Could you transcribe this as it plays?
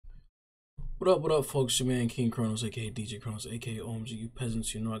What up, folks? Your man King Chronos, aka DJ Chronos, aka OMG. You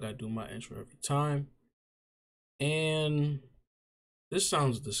peasants, you know I gotta do my intro every time. And this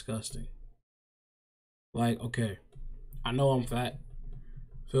sounds disgusting. Like, okay, I know I'm fat,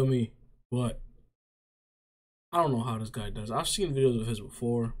 feel me, but I don't know how this guy does. I've seen videos of his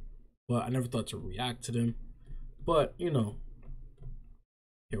before, but I never thought to react to them. But, you know,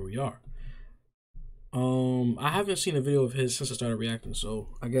 here we are. I haven't seen a video of his since I started reacting, so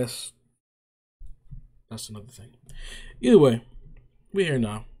I guess that's another thing. Either way, we're here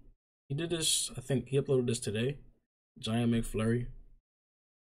now. He did this, I think he uploaded this today. Giant McFlurry.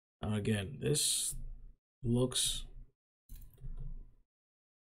 Again, this looks,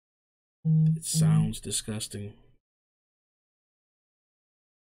 it sounds disgusting.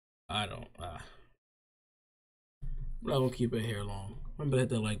 I don't, I'm not gonna keep it here long. Remember to hit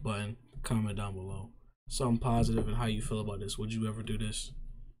that like button, comment down below. Something positive and how you feel about this. Would you ever do this?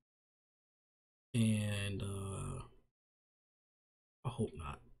 And I hope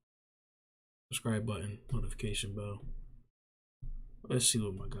not. Subscribe button, notification bell. Let's see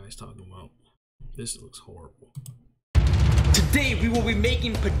what my guy's talking about. This looks horrible. Today we will be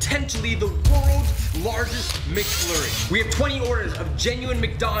making potentially the world's largest McFlurry. We have 20 orders of genuine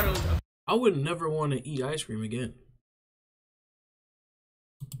McDonald's. I would never want to eat ice cream again.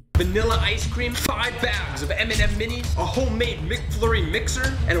 Vanilla ice cream, 5 bags of M&M minis, a homemade McFlurry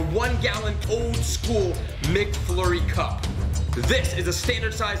mixer, and a 1-gallon old school McFlurry cup. This is a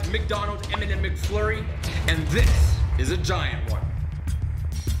standard size McDonald's M&M McFlurry, and this is a giant one.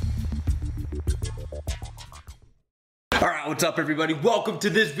 Alright, what's up everybody? Welcome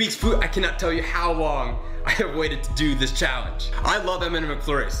to this week's food. I cannot tell you how long I have waited to do this challenge. I love M&M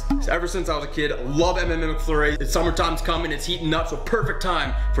McFlurries. Ever since I was a kid, I love M&M McFlurries. It's summertime's coming, it's heating up, so perfect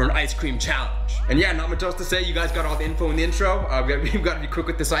time for an ice cream challenge. And yeah, not much else to say. You guys got all the info in the intro. We've got to be quick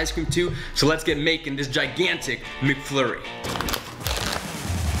with this ice cream too, so let's get making this gigantic McFlurry.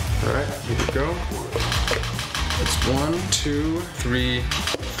 Alright, here we go. It's 1, 2, 3,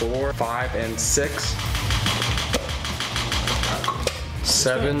 4, 5, and 6.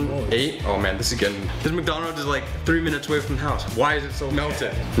 7, 8. Oh man, this is getting. This McDonald's is like 3 minutes away from the house. Why is it so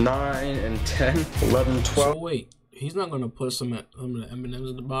melted? 9 and 10, 11, 12. So wait, he's not gonna put some of the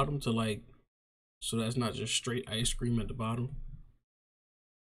M&Ms at the bottom to like, so that's not just straight ice cream at the bottom.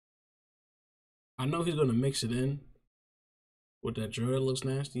 I know he's gonna mix it in with that drill that looks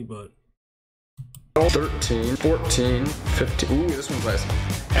nasty, but 13, 14, 15. Ooh, this one's nice.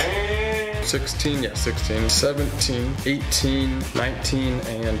 16, yeah, 16, 17, 18, 19,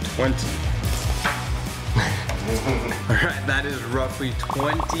 and 20. Alright, that is roughly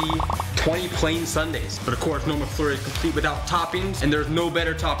 20 plain sundaes. But of course, no McFlurry is complete without toppings, and there's no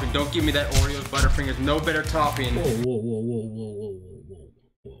better topping. Don't give me that Oreos, Butterfingers, no better topping.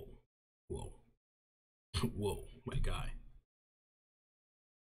 Whoa, my guy.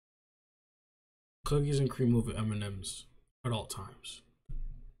 Cookies and cream over M&Ms at all times.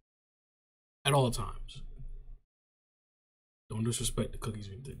 At all times. Don't disrespect the cookies,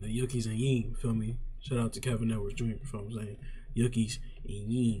 the Yuckies and Ying, feel me? Shout out to Kevin Edwards Jr., you know what I'm saying? Yuckies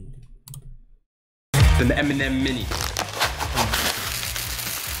and Ying. Then the M&M mini.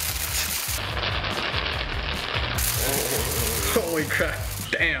 Holy crap.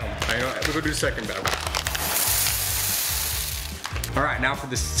 Damn. Alright, we'll go do the second battle. Alright, now for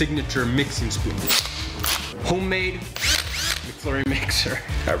the signature mixing spoon. Homemade McFlurry mixer.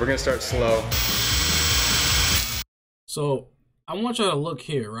 Alright, we're gonna start slow. So, I want y'all to look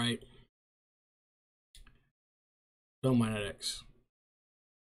here, right? Don't mind that X.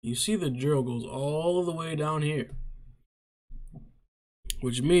 You see the drill goes all the way down here.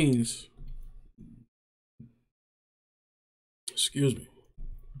 Which means, excuse me,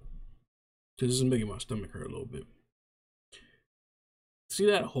 this is making my stomach hurt a little bit. See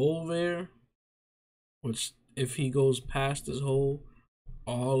that hole there? Which, if he goes past this hole,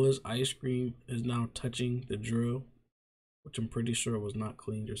 all his ice cream is now touching the drill, which I'm pretty sure was not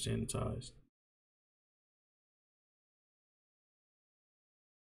cleaned or sanitized.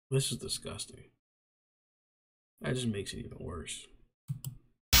 This is disgusting. That just makes it even worse.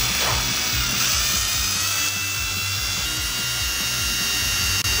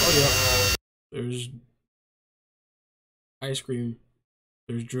 Oh yeah, there's ice cream.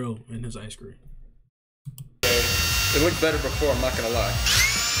 There's drill in his ice cream. It looked better before, I'm not gonna lie.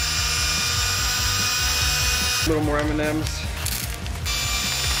 A little more M&Ms.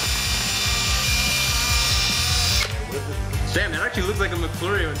 Damn, it actually looks like a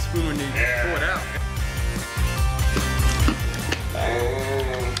McFlurry on spoon when you pull it out.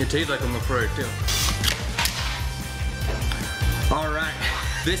 It tastes like a McFlurry too. All right,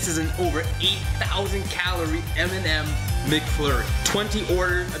 This is an over 8,000 calorie M&M McFlurry. 20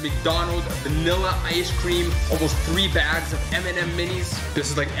 orders at McDonald's, vanilla ice cream, almost 3 bags of M&M minis.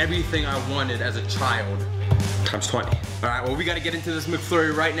 This is like everything I wanted as a child. Times 20. All right, well, we gotta get into this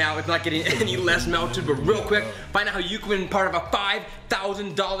McFlurry right now. It's not getting any less melted, but real quick, find out how you can win part of a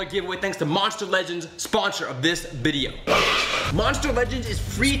 $5,000 giveaway thanks to Monster Legends, sponsor of this video. Monster Legends is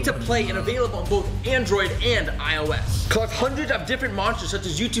free to play and available on both Android and iOS. Collect hundreds of different monsters such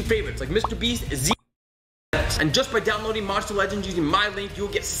as YouTube favorites like Mr. Beast, Z, and just by downloading Monster Legends using my link, you'll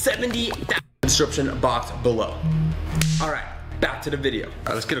get 70 description box below. All right. Back to the video.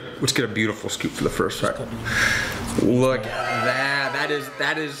 All right, let's get a beautiful scoop for the first right. Look at that.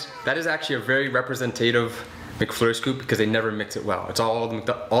 That is actually a very representative McFlurry scoop because they never mix it well. It's all the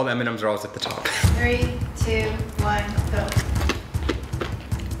M&Ms are always at the top. 3, 2, 1, go.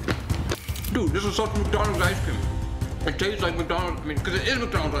 Dude, this is such McDonald's ice cream. It tastes like McDonald's. I mean, because it is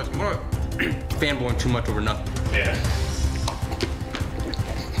McDonald's ice cream. What? Fanboying too much over nothing. Yeah.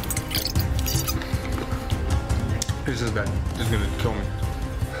 This is bad. This is gonna kill me.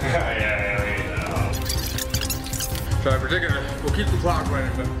 Yeah. So we'll keep the clock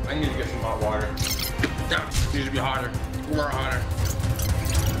running, but I need to get some hot water. Yeah, it needs to be hotter. More hotter.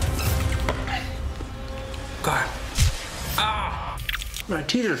 God. Ah! My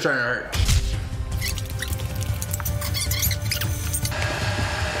teeth are starting to hurt.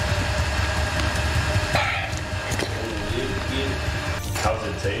 How's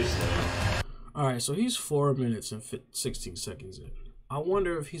it taste? Alright, so he's 4 minutes and 16 seconds in. I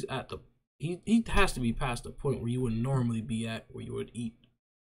wonder if he's at the... He has to be past the point where you would normally be at, where you would eat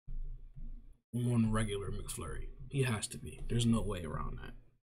one regular McFlurry. He has to be. There's no way around that.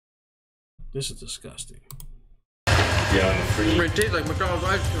 This is disgusting. Yeah, I'm free. It tastes like McDonald's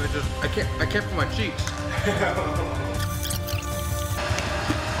ice cream. I can't put my cheeks.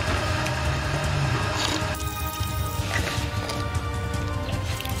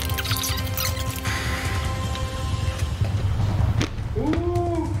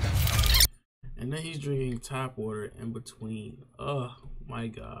 And then he's drinking tap water in between. Oh my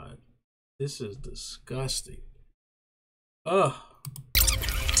God. This is disgusting. Ugh.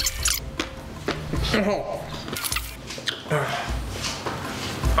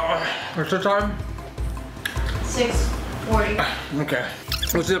 What's the time? 6:40. Okay.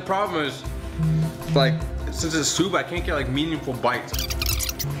 Well, see, the problem is, like, since it's soup, I can't get like meaningful bites.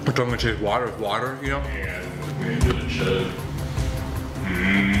 I'm gonna chase water with water, you know? Yeah, we're gonna do the chug.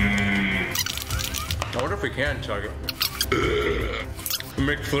 I wonder if we can chug it.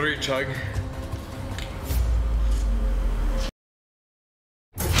 McFlurry chug.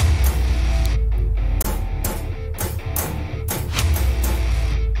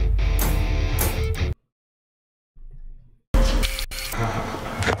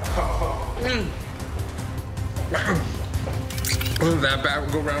 Wasn't that bad?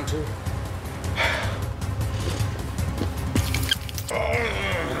 We'll go round 2.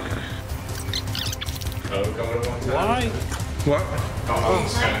 Why? What? Oh,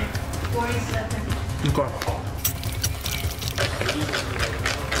 47. Okay.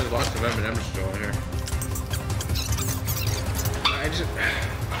 There's lots of M&Ms still in here.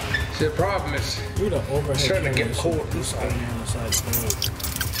 See, the problem is, Dude, the overhead it's starting to get camera cold is inside. on the side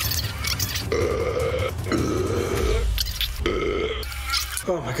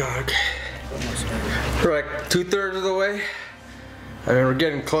Oh my God, okay. We're like 2/3 of the way. I mean, we're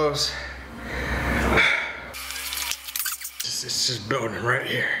getting close. It's just building right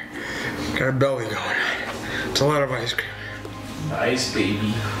here. Got a belly going. It's a lot of ice cream. nice,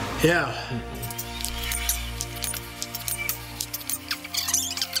 baby. Yeah.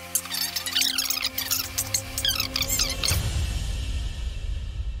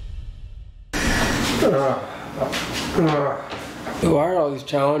 Why are all these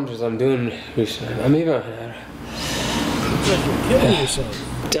challenges I'm doing recently? I'm even. You're killing yourself.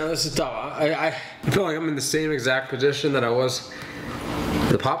 Damn, this is tough. I feel like I'm in the same exact position that I was in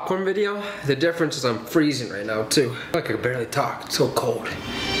the popcorn video. The difference is I'm freezing right now too. I can barely talk. It's so cold.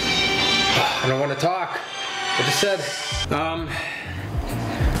 I don't want to talk. I just said. All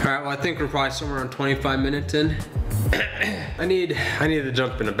right. Well, I think we're probably somewhere around 25 minutes in. I need to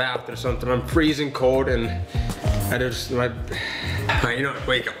jump in a bath or something. I'm freezing cold and I just my. Alright, you know what?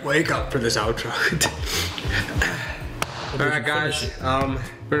 Wake up for this outro. Alright guys,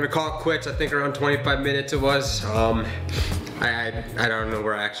 we're gonna call it quits. I think around 25 minutes it was. I don't know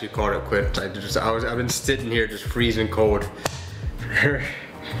where I actually called it quits. I've been sitting here just freezing cold for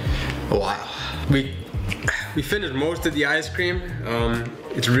a while. We finished most of the ice cream.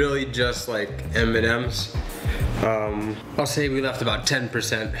 It's really just like M&Ms. I'll say we left about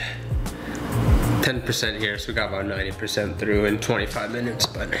 10%. 10% here, so we got about 90% through in 25 minutes.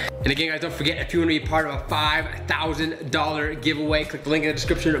 And again, guys, don't forget, if you want to be part of a $5,000 giveaway, click the link in the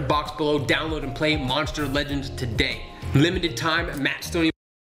description box below. Download and play Monster Legends today. Limited time, Matt Stoney.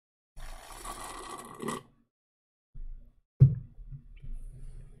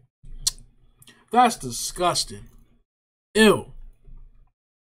 That's disgusting. Ew.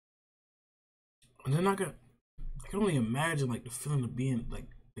 And then I can only imagine like the feeling of being like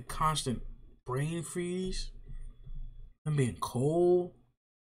the constant brain freeze and being cold.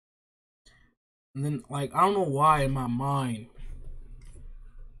 And then like I don't know why in my mind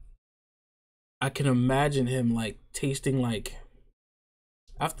I can imagine him like tasting like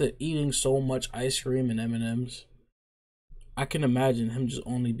after eating so much ice cream and M&Ms. I can imagine him just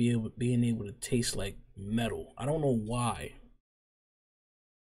only being able to taste like metal. I don't know why.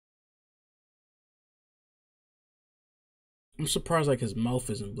 I'm surprised like his mouth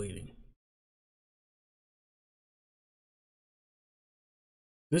isn't bleeding.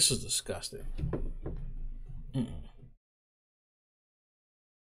 This is disgusting.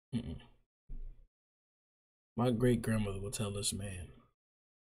 My great grandmother would tell this man,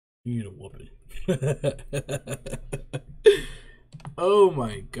 "You need a whooping." Oh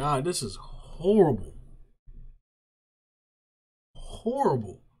my God, this is horrible.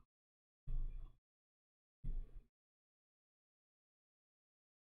 Horrible.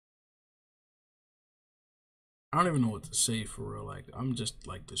 I don't even know what to say for real. Like, I'm just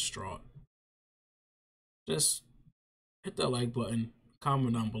like distraught. Just hit that like button.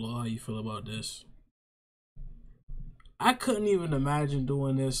 Comment down below how you feel about this. I couldn't even imagine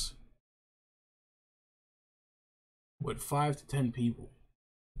doing this with 5 to 10 people.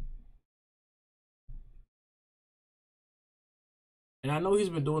 And I know he's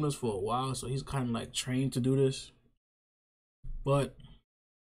been doing this for a while, so he's kind of like trained to do this. But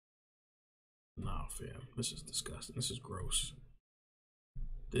nah, fam, this is disgusting. This is gross.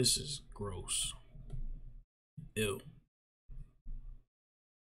 This is gross. Ew.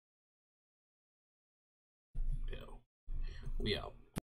 Ew. We out.